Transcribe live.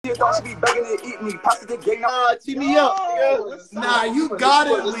thought she be begging to eat me. Pass it to gang. Tee me up. Nah, you got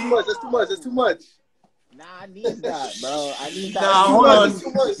it, Leek. That's too much. That's too much. Nah, I need that, bro. I need that. Nah, hold on.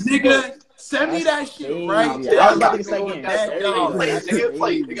 Nigga, send me that shit right I was now. about to say again.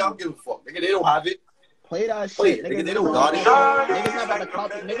 Play. Nigga, I don't give a fuck. Nigga, they don't have it. Play that shit. Nigga, they don't got it. Niggas not about to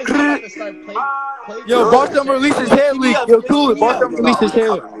copy. Niggas not about to start play. Yo, Boston release his hair leak. Yo, cool. Boston release his hair.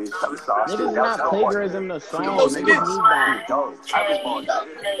 Niggas is not plagiarism the song. Niggas need that.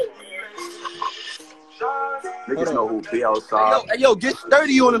 Niggas know who be outside. Hey, yo, get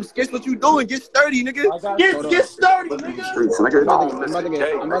sturdy on them, Skits. What you doing? Get sturdy, nigga. Get sturdy,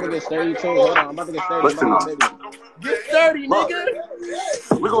 nigga. I'm about to get sturdy too. Hold on, I'm about to get sturdy. Get sturdy, nigga.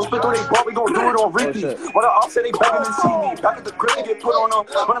 We gon' spit through they ball, we gon' do it on repeat. When I say they begging to see me, back at the crib they get put on them.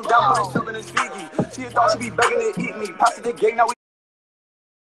 When I'm down, put something in Fiji. She thought she be begging to eat me. Pass it to gang, now we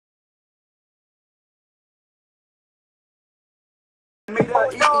made her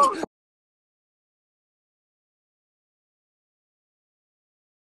eat me.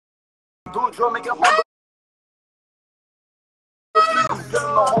 Do a drum, make it home. Give them the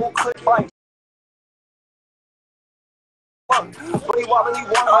whole clip fight. But he really want my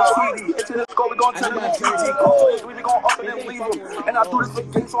TV. It's in the skull, we gon' turn him into GT. We gon' up and then leave him. And I do this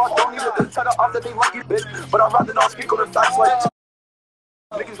again, so I don't need to tell the after they like it, bitch. But I'd rather not speak on the facts like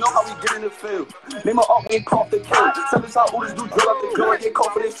niggas know how we get in the field. Name her up and call the kill. Tell us how oldest do drill up the girl. I get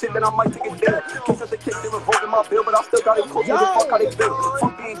caught for this shit, then I might take it there. Kiss at the kick, they revoking my bill, but I still got it close. What the fuck how they feel?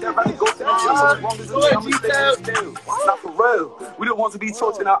 Fuck being dead, rather go to the jail. So as long as it's I'm staying still. Not for real. We the ones to be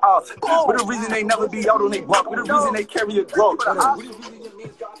torching our eyes. We the reason they never be out on they block. We the reason they carry a drug. We the reason your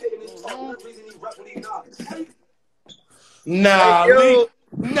man's got hit in his talk. We the reason he rap when he not. Nah, Leek.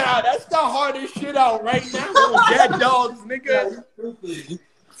 Nah, that's the hardest shit out right now on Dead Dogs, nigga.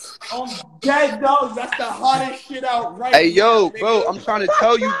 On Dead Dogs, that's the hardest shit out right now. Hey, yo, bro, I'm trying to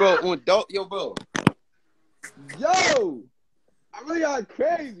tell you, bro. On dog, yo, bro. Yo, I really got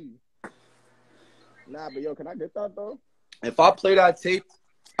crazy. Nah, but yo, can I get that though? If I play that tape,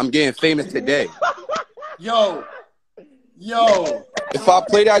 I'm getting famous today. Yo. If I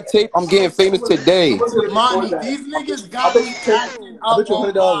play that tape, I'm getting famous today. Monty, these niggas got me acting up. I bet you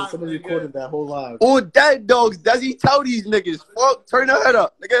 $100 somebody recorded that whole live. On Dead Dogs, does he tell these niggas? Fuck, turn your head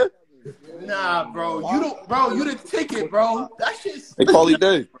up, nigga. Nah, bro, you the ticket, bro. That shit's. They call he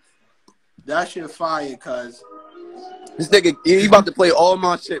dead. That shit fire, cuz. This nigga, he about to play all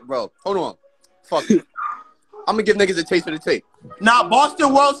my shit, bro. Hold on. Fuck it. I'm gonna give niggas a taste for the tape. Nah,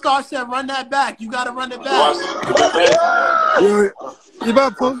 Boston World Star said run that back. You gotta run it back. You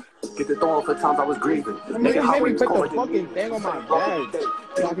about to Get the thorn for times I was grieving. Niggas made me put the fucking thing on my bag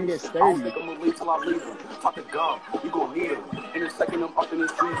so I can get sturdy. I'm gonna wait till I leave him. Talk to God, you gon' need him. In a second, I'm up in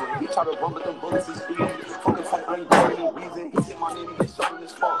his freezing. He try to run, but them bullets is speeding. Fucking fight, I ain't going no reason. He said my name, he get shot in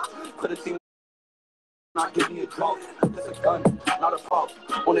his fault. Could have seen not give me a drop. This a gun, not a fault.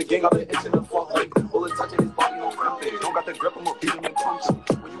 On the gang, I've been itching the fuck. Like, bullet touching his body on something. Don't got the grip, I'm gonna beat him and punch him.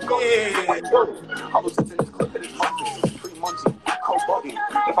 When you go, I was sitting this clip in his muscles. Free munching, cold buggy.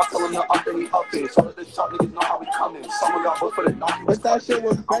 If I tell him to up, then he up it. So that the shot niggas know how we coming. Someone got booked for the knock. What's that shit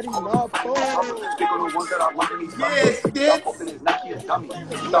with Freddie Knob? Big on the ones that I love in these Stop opening his neck, he a dummy.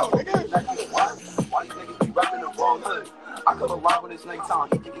 Stop opening his neck, he a what? Why these niggas be rapping the wrong hood? I come alive when it's nighttime.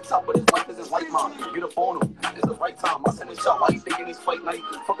 He think it's up, but his life isn't like mine. Get up on him. It's the right time. I send a shot while he thinking it's fight night.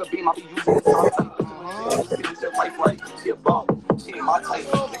 Fuck a beam, I be using his time type. See this shit life right. She a bum. She ain't my type.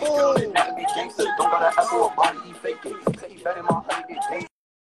 Niggas girl that never be gangster. Don't got an echo or body, he faking. Say he bet in my honey, get gangster.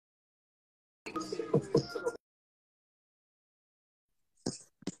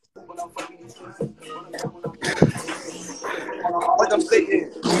 Like I'm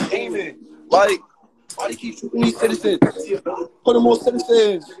saying, aiming. Like, why do you keep shooting these citizens? Put them on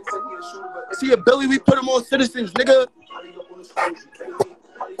citizens. See a Billy, we put them on citizens, nigga.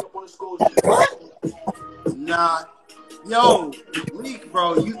 Nah. Yo, Leek,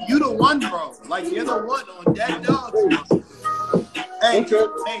 bro, you the one, bro. Like, you're the one on Dead Dogs. Hey,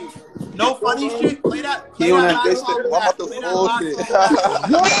 hey, no funny shit. Play that. He on that good shit. I'm about to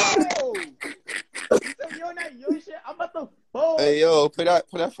You on that yo shit? I'm about to fold. Hey, yo, play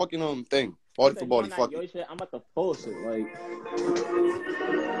that fucking thing. Body for body, fuck it. I'm about to force it, like.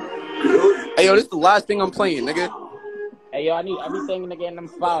 Hey, yo, this is the last thing I'm playing, nigga. Hey, yo, I need everything nigga in them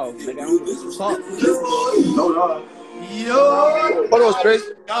files, nigga. I don't give a fuck. Yo, Hold on, Chris.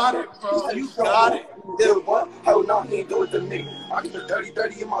 got it, bro. You got it. Yeah, what? Hell no, he ain't do it to me. I keep a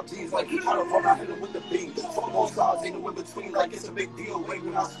dirty in my jeans, like he try to run, I hit him with the beam. Fuck both sides, ain't no in between, like it's a big deal. Wait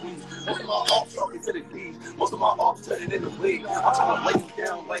when I squeeze. Most of my ops talking to the D's. Most of my ops turning in the league. I'm trying to lay him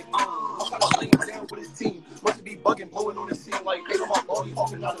down, like, I'm trying to lay him down with his team. Must be bugging, blowing on the scene like hate on my body,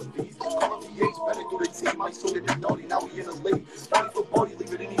 hawking out of beats. Calling me Yates, better do the team. I sold it to naughty, now we in the league. Body for body,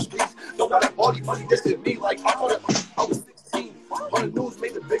 leave it in these streets. Don't got a body, money, this is me. Like I thought I was 16. On the news,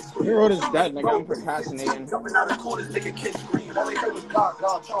 made the big screen. Your road is dead, nigga. I'm procrastinating. Jumping out of corners, making kids scream. All they heard was God,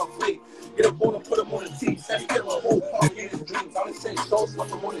 trying to play. Get up on him, put him on the team. Said he kill a whole party in his dreams. I done said shows,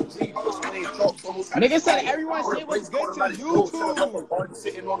 left him on the G. Nigga said everyone say what's good to YouTube.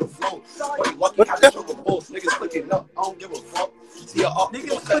 Sitting on the floor. But he lucky how to show the balls. Niggas clicking up. I don't give a fuck. See up.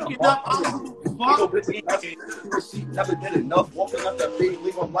 Niggas clicking up. I don't give a fuck. She never did enough. Walking up that beat,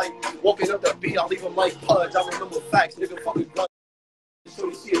 leave him like. Walking up that beat, I leave him like Pudge. I remember facts. Nigga fucking blood. So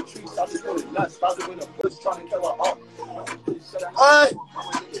you see a tree, stop just going nuts. Stop it with a push, trying to kill her up.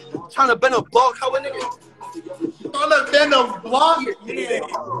 Trying to bend a block, how a nigga? Trying to bend a block? Yeah.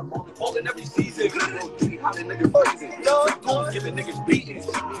 Holding every season. How the nigga freezing. Yo, goals giving niggas beating.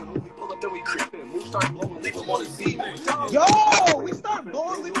 We pull up, then we creeping. Move start blowing, leave them on the scene. Yo, we start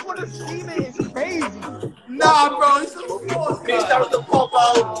blowing, leave them on the scene. It's crazy. Nah, bro, it's a force. Bitch, out of the pump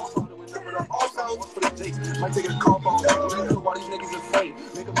out. Might take a combo. Why these niggas afraid?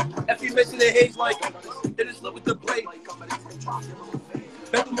 If you missing the haze like, then it's lit with the blade.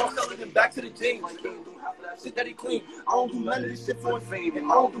 Bet them all selling him back to the team. Shit that he clean. I don't do none of this shit for fame.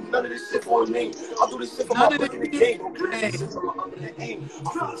 And I don't do none of this shit for a name. I do this shit for my fucking game.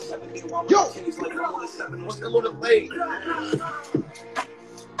 Yo! What's the little play?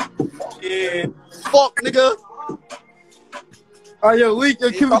 Yeah. Fuck, nigga. Yo, Leek,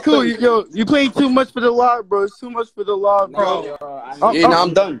 yo, keep it cool. Yo, you playing too much for the live, bro. It's too much for the live, bro.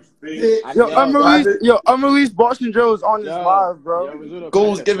 I'm done. Yo, unreleased Boston Joe's on this live, bro.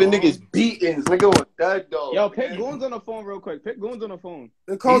 Goons giving niggas beatings. Nigga with that dog. Yo, pick Goons on the phone real quick. Pick Goons on the phone.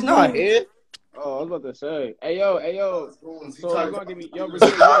 He's not here. Oh, I was about to say. Hey, yo. So you gonna give me,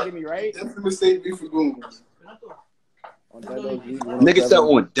 Rizzuto, you gonna give me, right? Definitely save me for Goons. Nigga said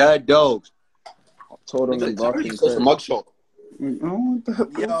on dead dogs. Told him to It's a mugshot.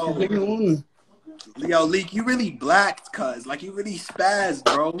 Yo, Leek, you really blacked, cuz. Like, you really spazzed,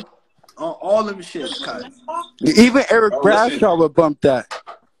 bro. On all them shits, cuz. Even Eric Bradshaw would bump that.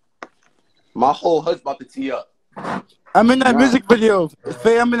 My whole hood's about to tee up. I'm in that music video.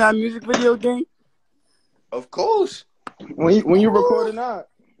 Faye, I'm in that music video game. Of course. When you recording that?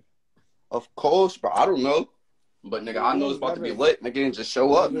 Of course, bro. I don't know. But, nigga, I know it's about to be lit. Nigga, and just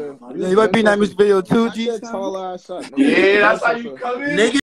show up. Yeah, you might be in that music video too, G. Tall ass up. Yeah, that's how you come in. Nigga.